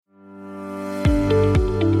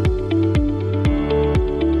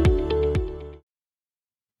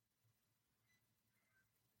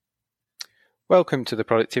Welcome to the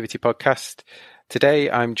Productivity Podcast. Today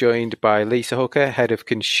I'm joined by Lisa Hooker, Head of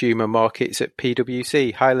Consumer Markets at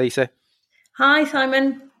PwC. Hi, Lisa. Hi,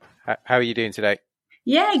 Simon. How are you doing today?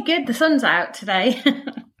 Yeah, good. The sun's out today.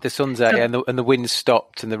 The sun's out and the wind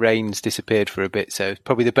stopped and the rain's disappeared for a bit, so it's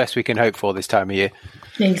probably the best we can hope for this time of year.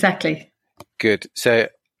 Yeah, exactly. Good. So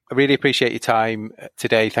I really appreciate your time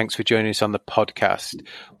today. Thanks for joining us on the podcast.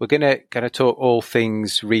 We're going to talk all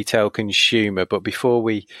things retail consumer, but before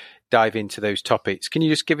we dive into those topics, can you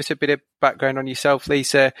just give us a bit of background on yourself,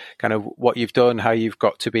 Lisa, kind of what you've done, how you've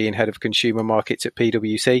got to being Head of Consumer Markets at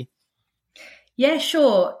PwC? Yeah,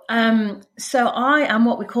 sure. So I am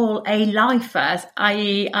what we call a lifer,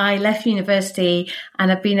 i.e. I left university and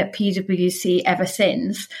have been at PwC ever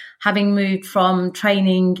since, having moved from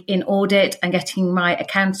training in audit and getting my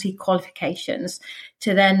accountancy qualifications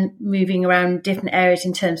to then moving around different areas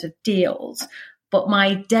in terms of deals. But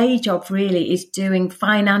my day job really is doing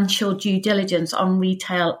financial due diligence on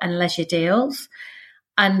retail and leisure deals.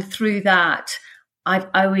 And through that, I've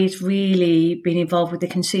always really been involved with the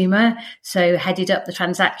consumer. So headed up the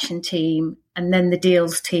transaction team and then the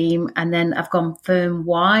deals team. And then I've gone firm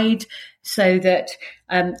wide so that,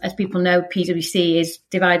 as people know, PwC is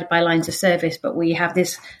divided by lines of service, but we have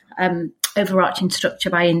this overarching structure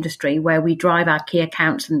by industry where we drive our key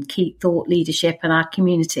accounts and key thought leadership and our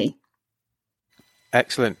community.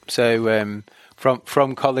 Excellent. So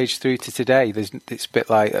from college through to today, it's a bit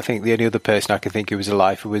like, I think the only other person I can think who was a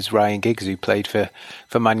lifer was Ryan Giggs, who played for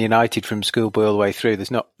Man United from schoolboy all the way through. There's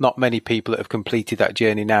not many people that have completed that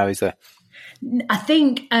journey now, is there? I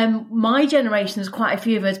think my generation, there's quite a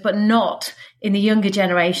few of us, but not in the younger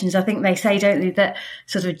generations. I think they say, don't they, that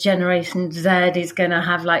sort of Generation Z is going to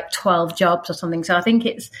have like 12 jobs or something. So I think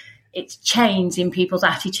it's changed in people's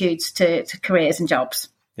attitudes to careers and jobs.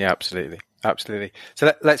 Yeah, absolutely. Absolutely.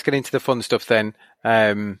 So let's get into the fun stuff then.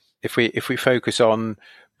 If we focus on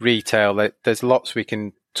retail, there's lots we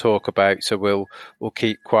can talk about, so we'll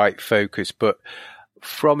keep quite focused. But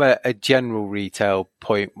from a general retail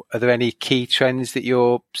point, are there any key trends that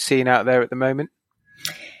you're seeing out there at the moment?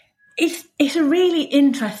 It's a really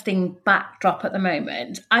interesting backdrop at the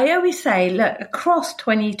moment. I always say, look, across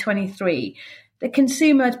 2023, the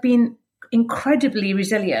consumer has been incredibly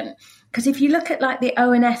resilient. Because if you look at like the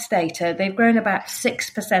ONS data, they've grown about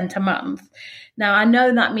 6% a month. Now, I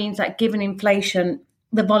know that means that given inflation,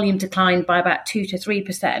 the volume declined by about 2 to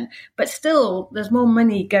 3%, but still there's more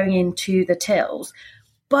money going into the tills.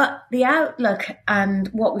 But the outlook and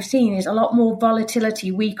what we've seen is a lot more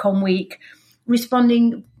volatility week on week,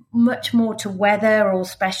 responding much more to weather or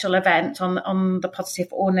special events on the positive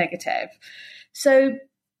or negative. So,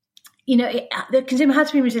 you know, the consumer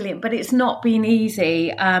has been resilient, but it's not been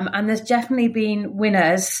easy. And there's definitely been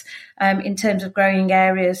winners in terms of growing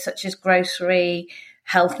areas such as grocery,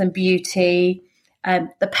 health and beauty,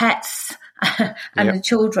 the pets and the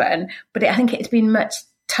children. But I think it's been much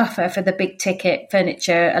tougher for the big ticket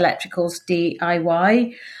furniture, electricals,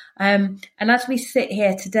 DIY. And as we sit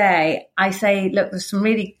here today, I say, look, there's some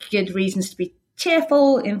really good reasons to be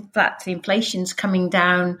cheerful. In fact, the inflation's coming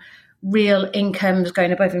down. Real incomes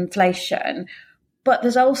going above inflation. But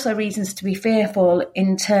there's also reasons to be fearful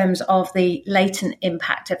in terms of the latent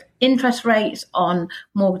impact of interest rates on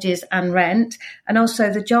mortgages and rent. And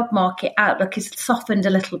also the job market outlook is softened a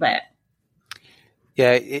little bit.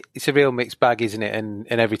 Yeah, it's a real mixed bag, isn't it? And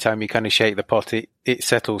every time you kind of shake the pot, it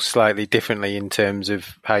settles slightly differently in terms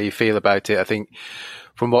of how you feel about it. I think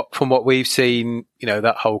from what we've seen, you know,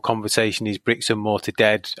 that whole conversation is bricks and mortar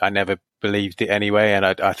dead. I never believed it anyway, and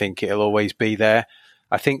I think it'll always be there.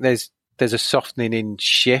 I think there's a softening in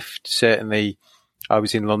shift. Certainly, I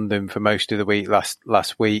was in London for most of the week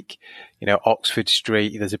last week. You know, Oxford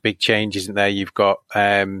Street, there's a big change, isn't there? You've got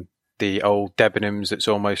the old Debenhams that's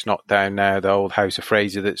almost knocked down now, the old House of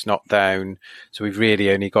Fraser that's knocked down. So we've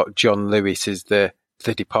really only got John Lewis as the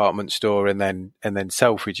department store, and then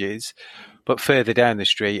Selfridges. But further down the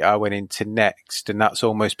street, I went into Next, and that's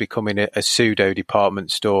almost becoming a pseudo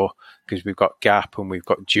department store because we've got Gap and we've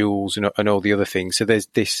got Joules and all the other things. So there's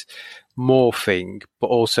this morphing, but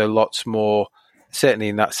also lots more, certainly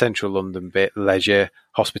in that central London bit, leisure,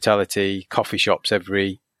 hospitality, coffee shops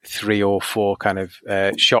every 3 or 4 kind of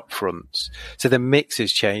shop fronts. So the mix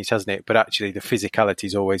has changed, hasn't it? But actually the physicality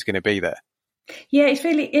is always going to be there. Yeah, it's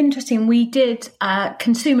really interesting. We did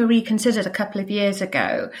Consumer Reconsidered a couple of years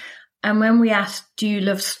ago. And when we asked, do you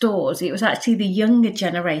love stores? It was actually the younger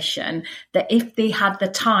generation that if they had the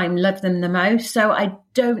time, loved them the most. So I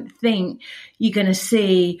don't think you're going to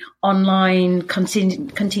see online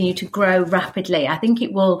continue to grow rapidly. I think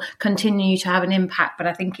it will continue to have an impact, but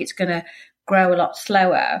I think it's going to grow a lot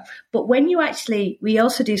slower. But when we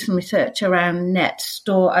also do some research around net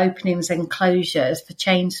store openings and closures for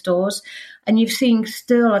chain stores. And you've seen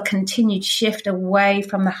still a continued shift away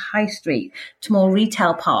from the high street to more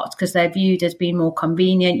retail parks because they're viewed as being more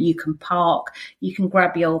convenient. You can park, you can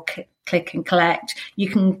grab your click and collect, you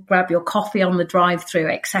can grab your coffee on the drive-through,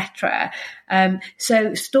 etc.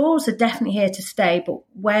 So stores are definitely here to stay, but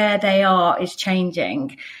where they are is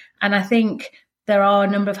changing. And I think there are a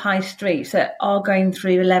number of high streets that are going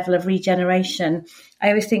through a level of regeneration. I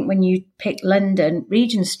always think when you pick London,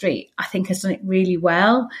 Regent Street, I think has done it really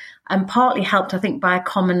well, and partly helped, I think, by a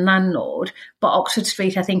common landlord. But Oxford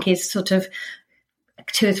Street, I think, is sort of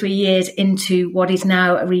 2 or 3 years into what is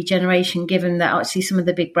now a regeneration, given that actually some of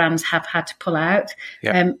the big brands have had to pull out.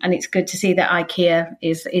 Yeah. And it's good to see that IKEA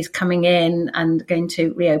is coming in and going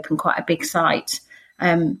to reopen quite a big site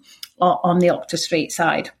on the Oxford Street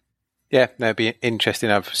side. Yeah, that'd be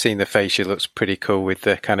interesting. I've seen the fascia, looks pretty cool with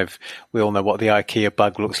the kind of, we all know what the IKEA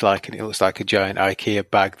bag looks like, and it looks like a giant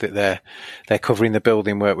IKEA bag that they're covering the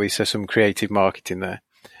building, weren't we? So some creative marketing there.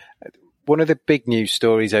 One of the big news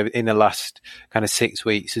stories in the last kind of 6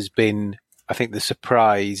 weeks has been, I think, the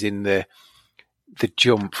surprise in the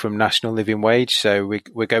jump from national living wage. So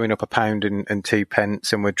we're going up £1 and 2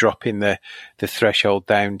 pence, and we're dropping the threshold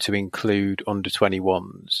down to include under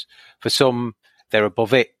 21s. For some, they're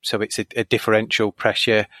above it, so it's a differential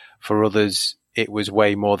pressure. For others, it was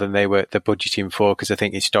way more than they're budgeting for, because I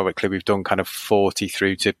think historically we've done kind of 40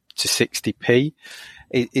 through to 60p.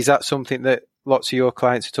 Is that something that lots of your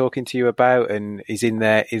clients are talking to you about, and is in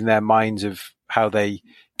their minds of how they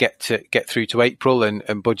get through to April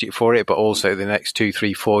and budget for it, but also the next 2,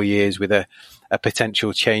 3, 4 years with a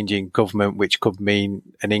potential change in government, which could mean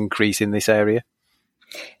an increase in this area?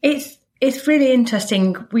 It's really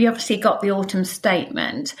interesting. We obviously got the autumn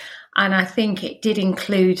statement, and I think it did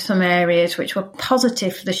include some areas which were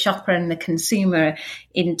positive for the shopper and the consumer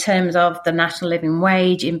in terms of the national living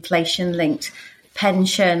wage, inflation-linked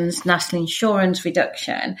pensions, national insurance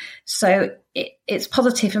reduction. So it's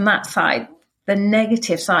positive from that side. The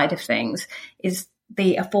negative side of things is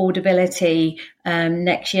the affordability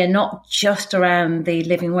next year, not just around the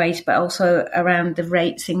living wage, but also around the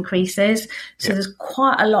rates increases. So There's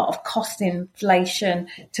quite a lot of cost inflation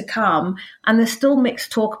to come. And there's still mixed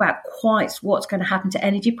talk about quite what's going to happen to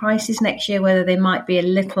energy prices next year, whether there might be a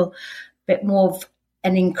little bit more of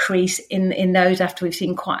an increase in those after we've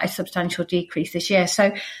seen quite a substantial decrease this year.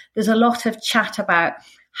 So there's a lot of chat about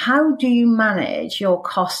how do you manage your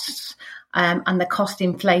costs and the cost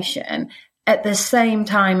inflation at the same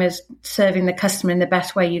time as serving the customer in the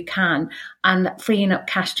best way you can, and freeing up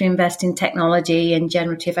cash to invest in technology and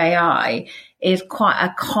generative AI is quite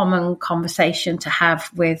a common conversation to have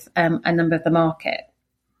with a number of the market.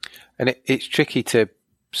 And it's tricky to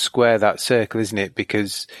square that circle, isn't it?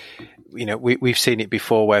 Because, you know, we've seen it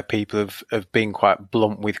before where people have been quite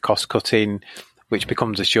blunt with cost cutting, which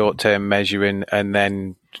becomes a short-term measure and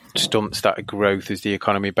then stunts that growth as the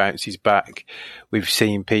economy bounces back. We've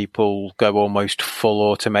seen people go almost full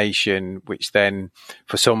automation, which then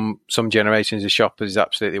for some generations of shoppers is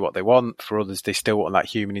absolutely what they want. For others, they still want that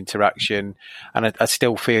human interaction. And I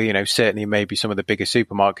still feel, you know, certainly maybe some of the bigger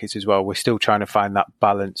supermarkets as well, we're still trying to find that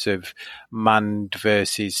balance of manned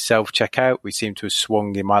versus self-checkout. We seem to have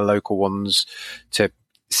swung in my local ones to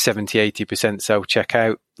 70-80%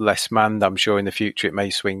 self-checkout, less manned. I'm sure in the future it may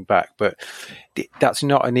swing back, but that's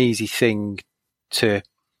not an easy thing to,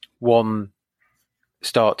 one,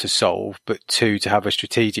 start to solve, but two, to have a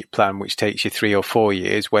strategic plan which takes you 3 or 4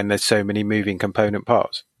 years when there's so many moving component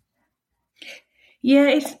parts.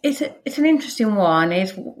 Yeah, it's an interesting one.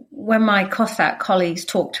 Is when my cost out colleagues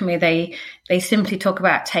talk to me, they simply talk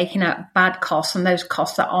about taking out bad costs and those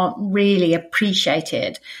costs that aren't really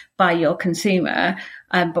appreciated by your consumer,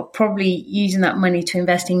 but probably using that money to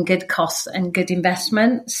invest in good costs and good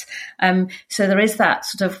investments. So there is that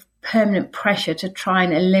sort of permanent pressure to try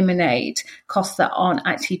and eliminate costs that aren't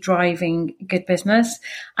actually driving good business.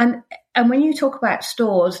 And when you talk about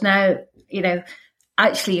stores now, you know,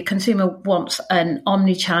 actually a consumer wants an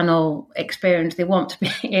omni-channel experience. They want to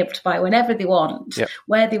be able to buy whenever they want,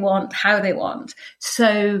 where they want, how they want.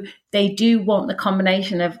 So they do want the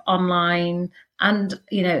combination of online and,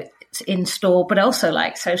 you know, in store, but also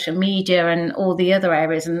like social media and all the other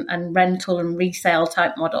areas and rental and resale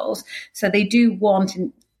type models. So they do want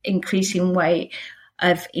an increasing way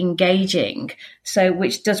of engaging. So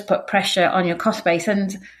which does put pressure on your cost base.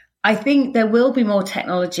 And I think there will be more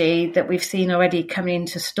technology that we've seen already coming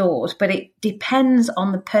into stores, but it depends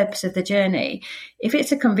on the purpose of the journey. If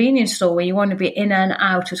it's a convenience store where you want to be in and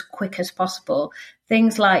out as quick as possible,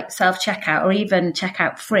 things like self-checkout or even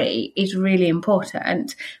checkout free is really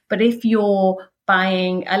important. But if you're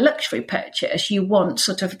buying a luxury purchase, you want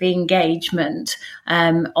sort of the engagement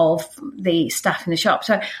of the staff in the shop.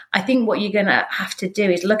 So I think what you're going to have to do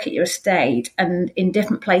is look at your estate, and in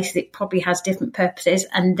different places it probably has different purposes,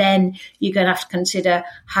 and then you're going to have to consider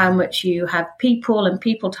how much you have people and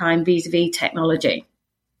people time vis-a-vis technology.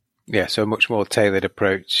 Yeah, so a much more tailored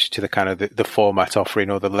approach to the kind of the format offering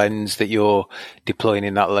or the lens that you're deploying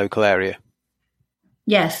in that local area.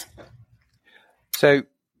 Yes. So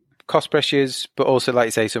cost pressures, but also, like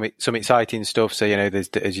you say, some exciting stuff. So, there's,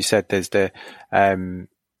 as you said, there's the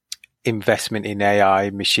investment in AI,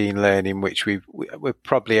 machine learning, which we're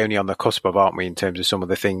probably only on the cusp of, aren't we, in terms of some of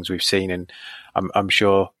the things we've seen. And I'm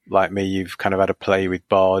sure, like me, you've kind of had a play with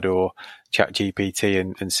Bard or ChatGPT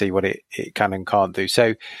and see what it can and can't do.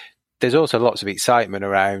 So there's also lots of excitement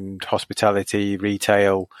around hospitality,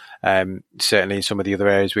 retail, certainly in some of the other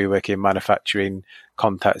areas we work in, manufacturing,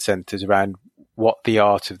 contact centres, around what the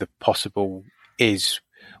art of the possible is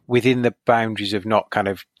within the boundaries of not kind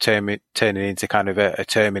of turning into kind of a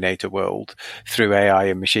Terminator world through AI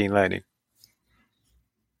and machine learning.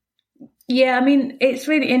 Yeah, I mean, it's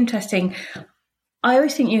really interesting. I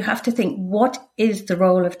always think you have to think, what is the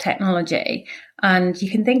role of technology? And you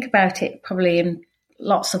can think about it probably in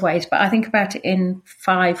lots of ways, but I think about it in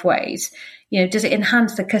 5 ways. Does it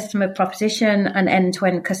enhance the customer proposition and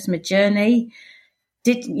end-to-end customer journey?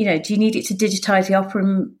 Do you need it to digitize the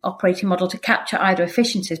operating model to capture either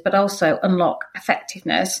efficiencies, but also unlock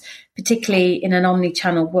effectiveness, particularly in an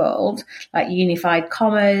omni-channel world like unified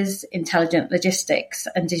commerce, intelligent logistics,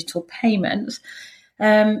 and digital payments?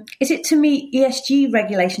 Is it to meet ESG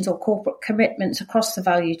regulations or corporate commitments across the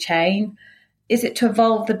value chain? Is it to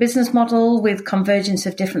evolve the business model with convergence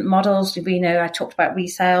of different models? I talked about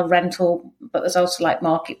resale, rental, but there's also like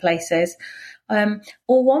marketplaces.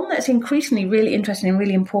 Or one that's increasingly really interesting and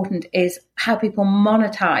really important is how people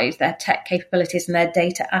monetize their tech capabilities and their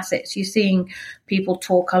data assets. You're seeing people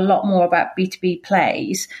talk a lot more about B2B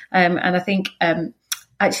plays. And I think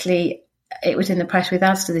actually it was in the press with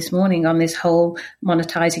Asda this morning on this whole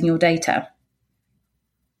monetizing your data.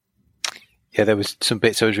 Yeah, there was some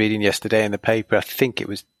bits I was reading yesterday in the paper. I think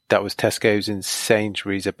that was Tesco's and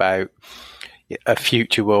Sainsbury's about a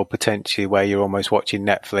future world potentially where you're almost watching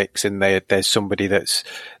Netflix and there's somebody that's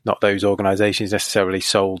not those organizations necessarily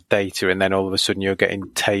sold data, and then all of a sudden you're getting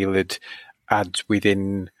tailored ads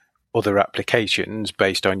within other applications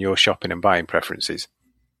based on your shopping and buying preferences.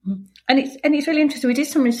 And it's really interesting. We did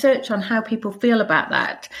some research on how people feel about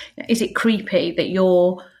that. Is it creepy that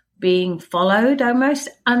you're being followed almost?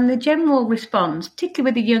 And the general response, particularly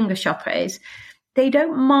with the younger shoppers, they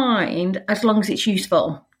don't mind as long as it's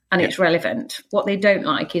useful and it's relevant. What they don't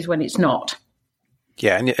like is when it's not.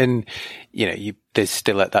 Yeah, and there's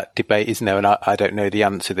still that debate, isn't there? And I don't know the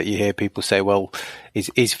answer that you hear people say, well, is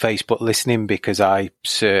Facebook listening because I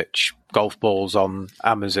search golf balls on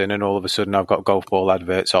Amazon and all of a sudden I've got golf ball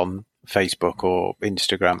adverts on Facebook or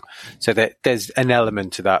Instagram? So there's an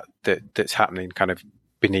element to that's happening kind of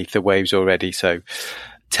beneath the waves already. So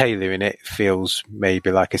tailoring it feels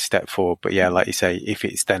maybe like a step forward. But yeah, like you say, if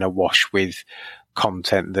it's then awash with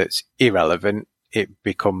content that's irrelevant, it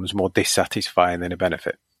becomes more dissatisfying than a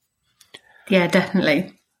benefit. Yeah,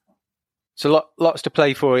 definitely. So lots to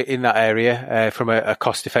play for in that area from a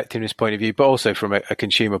cost effectiveness point of view, but also from a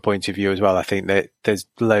consumer point of view as well. I think that there's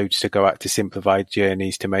loads to go at to simplify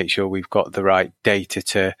journeys to make sure we've got the right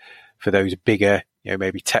data for those bigger,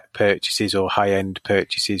 maybe tech purchases or high end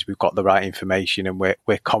purchases. We've got the right information and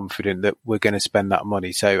we're confident that we're going to spend that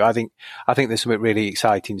money. So I think there's some really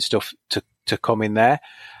exciting stuff to come in there.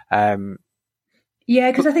 Yeah,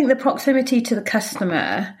 because I think the proximity to the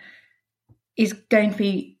customer is going to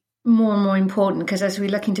be more and more important, because as we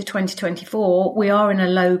look into 2024, we are in a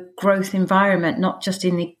low growth environment, not just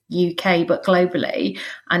in the UK, but globally,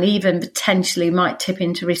 and even potentially might tip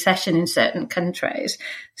into recession in certain countries.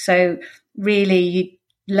 So really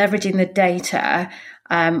leveraging the data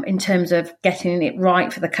in terms of getting it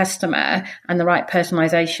right for the customer and the right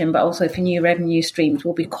personalisation, but also for new revenue streams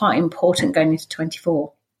will be quite important going into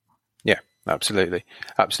 24. Yeah, absolutely.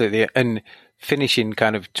 Absolutely. And finishing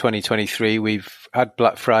kind of 2023, we've had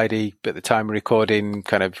Black Friday at the time of recording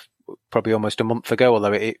kind of probably almost a month ago,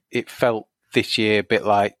 although it felt this year a bit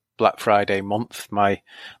like Black Friday month. My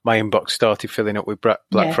inbox started filling up with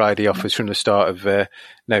Black Friday offers from the start of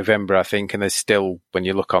November, I think, and there's still, when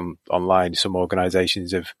you look online, some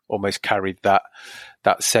organisations have almost carried that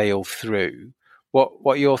sale through. What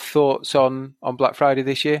are your thoughts on Black Friday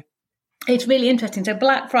this year? It's really interesting. So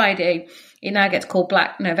Black Friday, it now gets called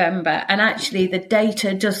Black November, and actually the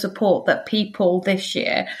data does support that people this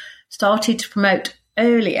year started to promote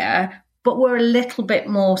earlier, but were a little bit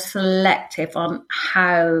more selective on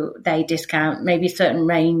how they discount, maybe certain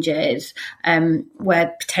ranges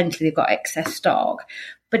where potentially they've got excess stock.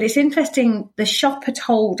 But it's interesting, the shopper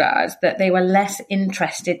told us that they were less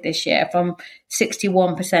interested this year, from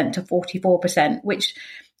 61% to 44%, which,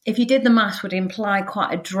 if you did the maths, would imply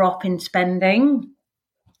quite a drop in spending.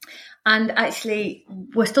 And actually,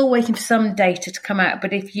 we're still waiting for some data to come out.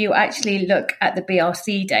 But if you actually look at the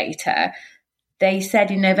BRC data, they said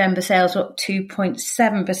in November sales were up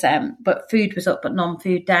 2.7%, but food was up, but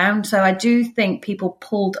non-food down. So I do think people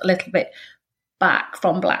pulled a little bit back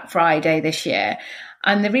from Black Friday this year.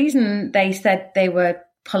 And the reason they said they were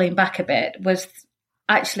pulling back a bit was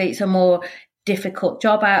actually it's a more difficult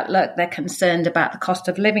job outlook. They're concerned about the cost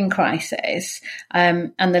of living crisis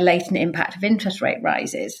and the latent impact of interest rate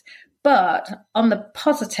rises. But on the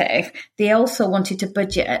positive, they also wanted to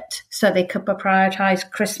budget so they could prioritise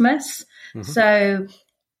Christmas. Mm-hmm. So,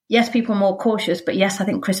 yes, people are more cautious, but yes, I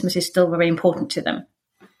think Christmas is still very important to them.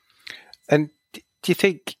 And do you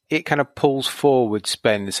think it kind of pulls forward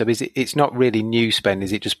spend? So it's not really new spend,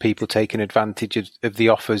 is it just people taking advantage of the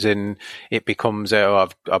offers and it becomes,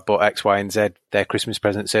 I've bought X, Y and Z, their Christmas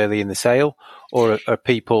presents early in the sale? Or are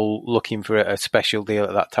people looking for a special deal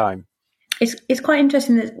at that time? It's quite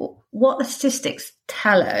interesting that what the statistics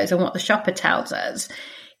tell us and what the shopper tells us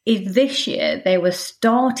is this year they were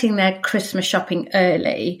starting their Christmas shopping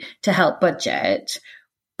early to help budget,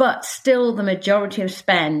 but still the majority of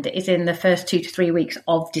spend is in the first 2 to 3 weeks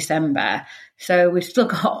of December. So we've still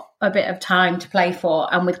got a bit of time to play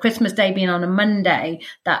for. And with Christmas Day being on a Monday,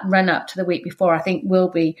 that run up to the week before, I think will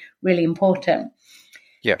be really important.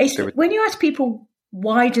 Yeah. When you ask people,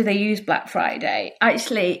 why do they use Black Friday?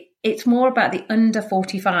 Actually, it's more about the under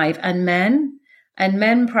 45 and men. And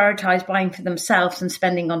men prioritise buying for themselves and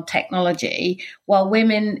spending on technology, while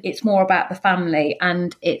women, it's more about the family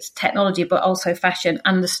and it's technology, but also fashion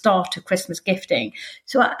and the start of Christmas gifting.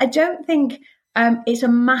 So I don't think it's a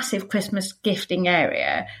massive Christmas gifting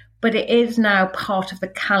area, but it is now part of the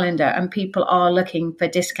calendar and people are looking for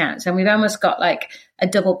discounts. And we've almost got like a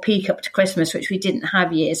double peak up to Christmas, which we didn't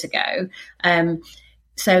have years ago.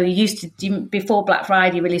 So you used to, before Black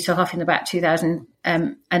Friday really took off in about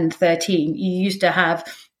 2013, you used to have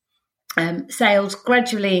sales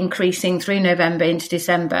gradually increasing through November into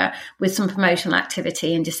December with some promotional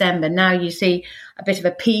activity in December. Now you see a bit of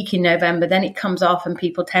a peak in November, then it comes off and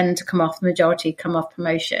people tend to come off, the majority come off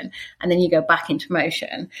promotion, and then you go back into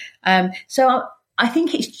promotion. So I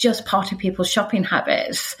think it's just part of people's shopping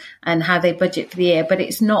habits and how they budget for the year, but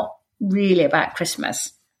it's not really about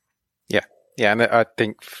Christmas. Yeah, and I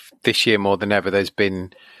think this year more than ever, there's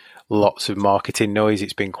been lots of marketing noise.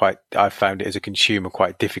 It's been I've found it as a consumer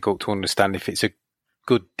quite difficult to understand if it's a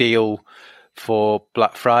good deal for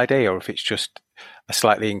Black Friday or if it's just a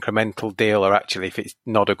slightly incremental deal, or actually if it's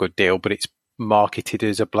not a good deal, but it's marketed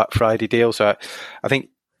as a Black Friday deal. So I think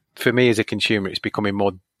for me as a consumer, it's becoming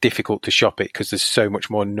more difficult to shop it because there's so much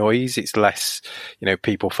more noise. It's less,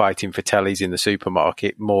 people fighting for tellies in the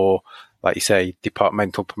supermarket, more, like you say,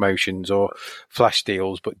 departmental promotions or flash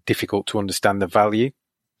deals, but difficult to understand the value.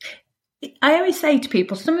 I always say to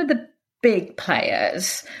people, some of the big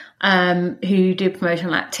players who do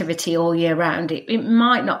promotional activity all year round, it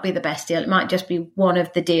might not be the best deal. It might just be one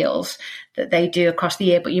of the deals that they do across the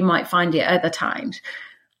year, but you might find it other times.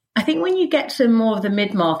 I think when you get to more of the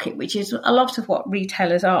mid-market, which is a lot of what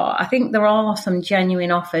retailers are, I think there are some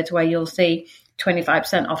genuine offers where you'll see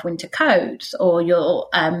 25% off winter coats, or you'll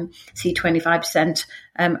see 25%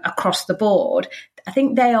 across the board. I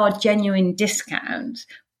think they are genuine discounts,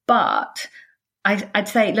 but I'd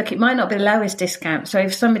say, look, it might not be the lowest discount. So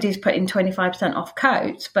if somebody's putting 25% off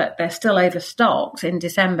coats, but they're still overstocked in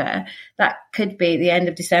December, that could be the end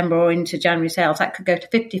of December or into January sales. That could go to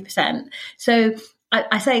 50%. So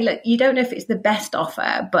I say, look, you don't know if it's the best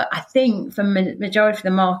offer, but I think for the majority of the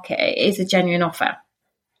market, it is a genuine offer.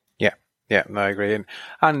 Yeah, I agree.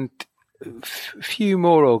 And few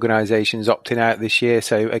more organisations opting out this year.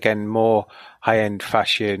 So again, more high-end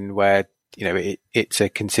fashion where, it's a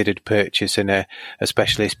considered purchase and a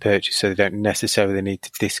specialist purchase, so they don't necessarily need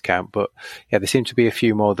to discount. But yeah, there seem to be a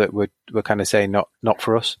few more that were kind of saying not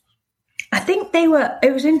for us. I think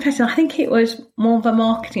it was interesting. I think it was more of a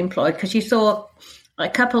marketing ploy because you saw a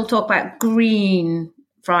couple talk about green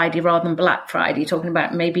Friday rather than Black Friday, talking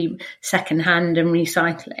about maybe secondhand and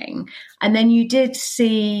recycling. And then you did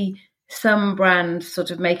see some brands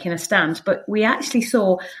sort of making a stance, but we actually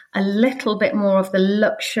saw a little bit more of the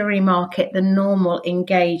luxury market than normal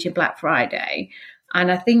engage in Black Friday.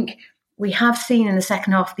 And I think we have seen in the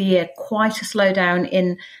second half of the year quite a slowdown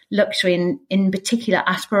in luxury, in particular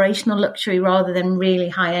aspirational luxury rather than really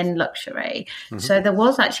high-end luxury. Mm-hmm. So there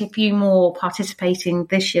was actually a few more participating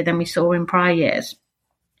this year than we saw in prior years.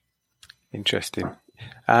 Interesting.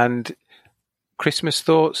 And Christmas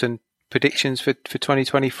thoughts and predictions for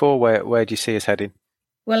 2024, where do you see us heading?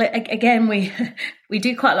 Well, again, we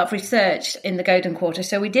do quite a lot of research in the Golden Quarter.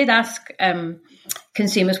 So we did ask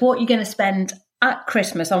consumers, what are you going to spend at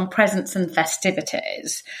Christmas on presents and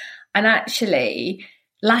festivities? And actually,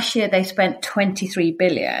 last year they spent 23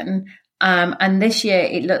 billion. And this year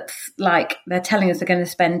it looks like they're telling us they're going to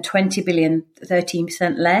spend 20 billion,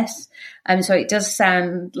 13% less. So it does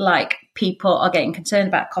sound like people are getting concerned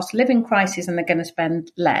about cost of living crisis and they're going to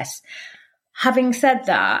spend less. Having said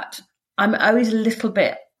that, I'm always a little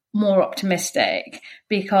bit more optimistic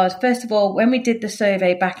because, first of all, when we did the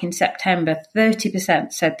survey back in September,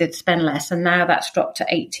 30% said they'd spend less, and now that's dropped to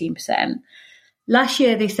 18%. Last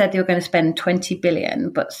year, they said they were going to spend 20 billion,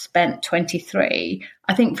 but spent 23.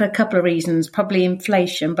 I think for a couple of reasons, probably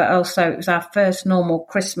inflation, but also it was our first normal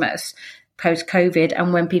Christmas post-COVID.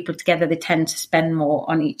 And when people are together, they tend to spend more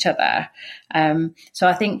on each other. So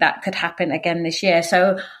I think that could happen again this year.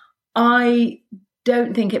 So I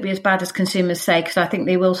don't think it'd be as bad as consumers say, because I think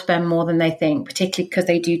they will spend more than they think, particularly because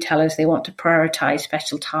they do tell us they want to prioritise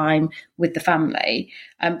special time with the family.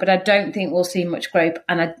 But I don't think we'll see much growth.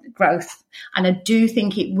 And I do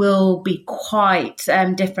think it will be quite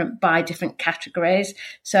different by different categories.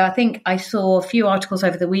 So I think I saw a few articles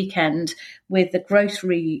over the weekend with the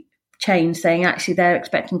grocery chain saying actually they're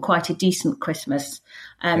expecting quite a decent Christmas.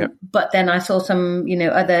 Yep. But then I saw some,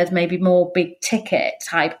 others, maybe more big ticket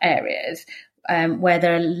type areas, where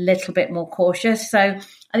they're a little bit more cautious. So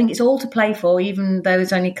I think it's all to play for, even though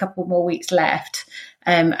there's only a couple more weeks left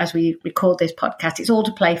as we record this podcast. It's all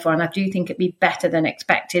to play for, and I do think it'd be better than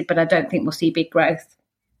expected, but I don't think we'll see big growth.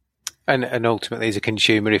 And ultimately, as a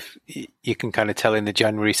consumer, if you can kind of tell in the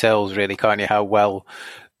January sales, really, can't you, how well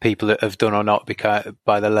people have done or not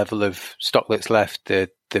by the level of stock that's left, the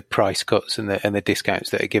price cuts and the discounts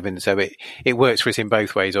that are given. So it works for us in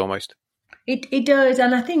both ways almost. It does,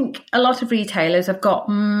 and I think a lot of retailers have got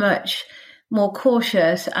much more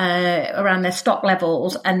cautious around their stock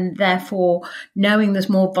levels, and therefore knowing there's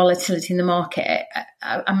more volatility in the market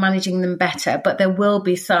and managing them better. But there will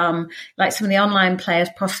be some of the online players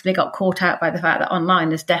possibly got caught out by the fact that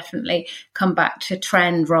online has definitely come back to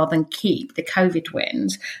trend rather than keep the COVID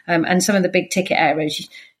wins. And some of the big ticket areas,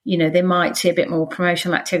 they might see a bit more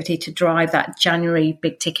promotional activity to drive that January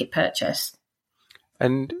big ticket purchase.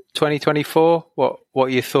 And 2024, what are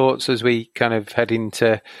your thoughts as we kind of head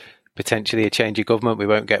into potentially a change of government? We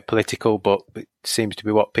won't get political, but it seems to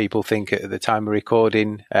be what people think at the time of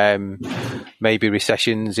recording. Maybe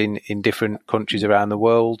recessions in different countries around the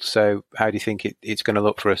world. So how do you think it's going to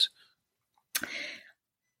look for us?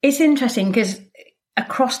 It's interesting because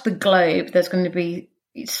across the globe, there's going to be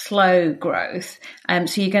slow growth.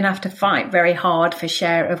 So you're going to have to fight very hard for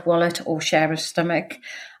share of wallet or share of stomach.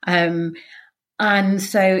 And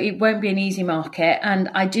so it won't be an easy market. And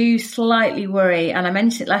I do slightly worry, and I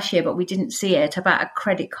mentioned it last year, but we didn't see it, about a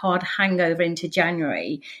credit card hangover into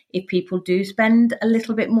January if people do spend a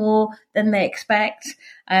little bit more than they expect.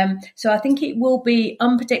 So I think it will be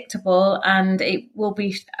unpredictable, and it will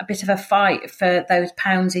be a bit of a fight for those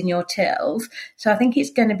pounds in your tills. So I think it's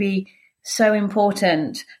going to be so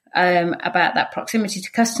important about that proximity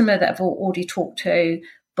to customer that I've already talked to,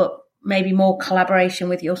 but maybe more collaboration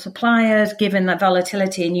with your suppliers, given that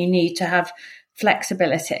volatility, and you need to have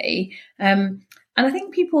flexibility. And I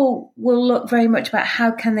think people will look very much about how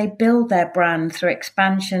can they build their brand through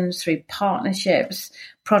expansions, through partnerships,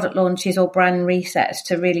 product launches, or brand resets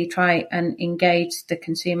to really try and engage the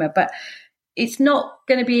consumer. But it's not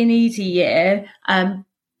going to be an easy year,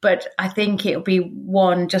 but I think it'll be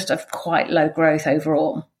one just of quite low growth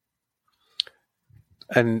overall.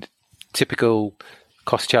 And typical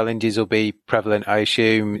cost challenges will be prevalent, I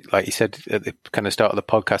assume. Like you said at the kind of start of the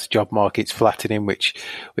podcast, job market's flattening, which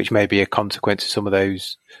may be a consequence of some of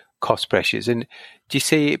those cost pressures. And do you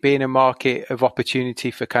see it being a market of opportunity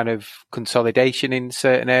for kind of consolidation in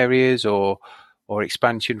certain areas or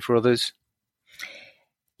expansion for others?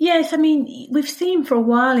 Yes, I mean, we've seen for a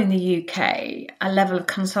while in the UK a level of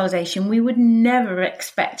consolidation we would never have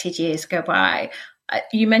expected years go by.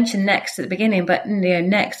 You mentioned Next at the beginning, but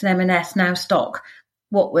Next and M&S now stock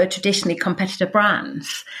what were traditionally competitor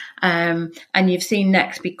brands. And you've seen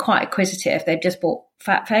Next be quite acquisitive. They've just bought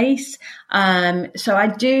FatFace. So I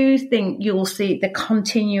do think you'll see the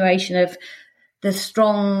continuation of the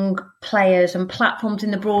strong players and platforms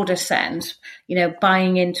in the broader sense,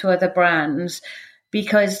 buying into other brands.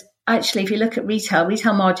 Because actually, if you look at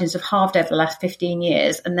retail margins have halved over the last 15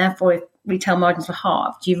 years. And therefore, if retail margins are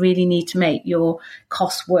halved, you really need to make your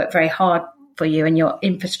costs work very hard for you and your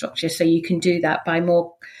infrastructure. So you can do that by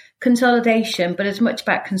more consolidation, but as much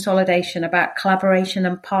about consolidation, about collaboration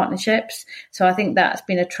and partnerships. So I think that's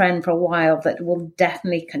been a trend for a while that will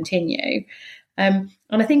definitely continue. And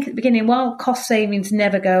I think at the beginning, while cost savings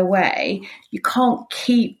never go away, you can't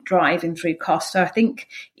keep driving through costs. So I think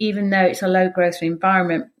even though it's a low growth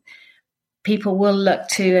environment, people will look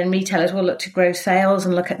to, and retailers will look to grow sales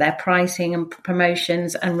and look at their pricing and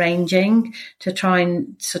promotions and ranging to try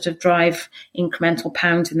and sort of drive incremental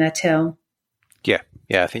pounds in their till.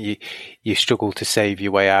 Yeah, I think you struggle to save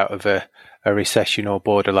your way out of a recession or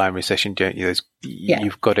borderline recession, don't you?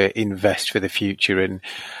 You've got to invest for the future and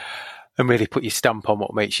really put your stamp on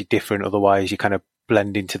what makes you different. Otherwise, you kind of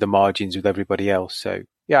blend into the margins with everybody else. So,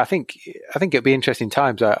 yeah, I think it'll be interesting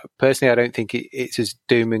times. Personally, I don't think it's as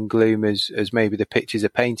doom and gloom as maybe the pictures are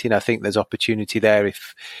painting. I think there's opportunity there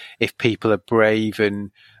if people are brave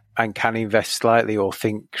and can invest slightly or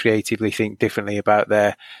think creatively, think differently about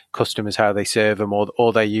their customers, how they serve them,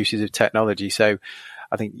 or their uses of technology. So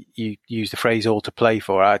I think you use the phrase all to play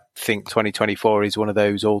for. I think 2024 is one of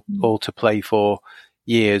those all to play for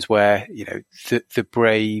years where, the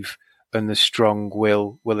brave and the strong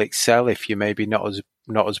will excel. If you're maybe not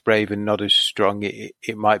as brave and not as strong,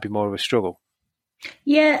 it might be more of a struggle.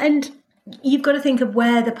 Yeah, and you've got to think of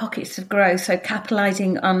where the pockets of growth. So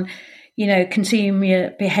capitalizing on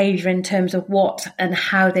consumer behavior in terms of what and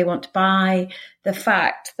how they want to buy, the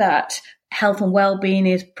fact that health and well-being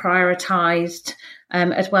is prioritized,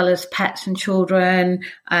 as well as pets and children,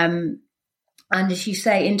 and as you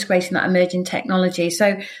say, integrating that emerging technology.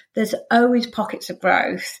 So there's always pockets of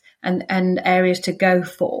growth and areas to go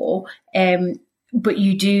for, but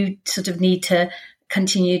you do sort of need to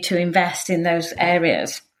continue to invest in those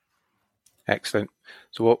areas. Excellent.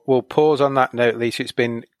 So we'll pause on that note, Lisa. It's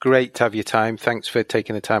been great to have your time. Thanks for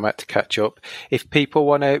taking the time out to catch up. If people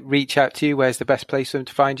want to reach out to you, where's the best place for them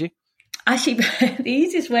to find you? Actually, the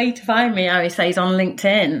easiest way to find me, I would say, is on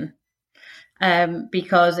LinkedIn,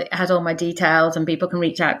 because it has all my details and people can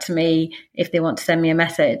reach out to me if they want to send me a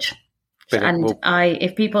message. Brilliant. And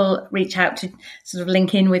if people reach out to sort of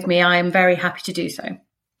link in with me, I am very happy to do so.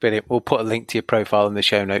 Brilliant. We'll put a link to your profile in the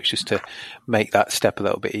show notes just to make that step a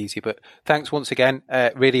little bit easy. But thanks once again.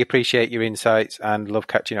 Really appreciate your insights and love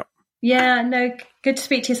catching up. Yeah, no, good to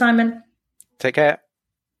speak to you, Simon. Take care.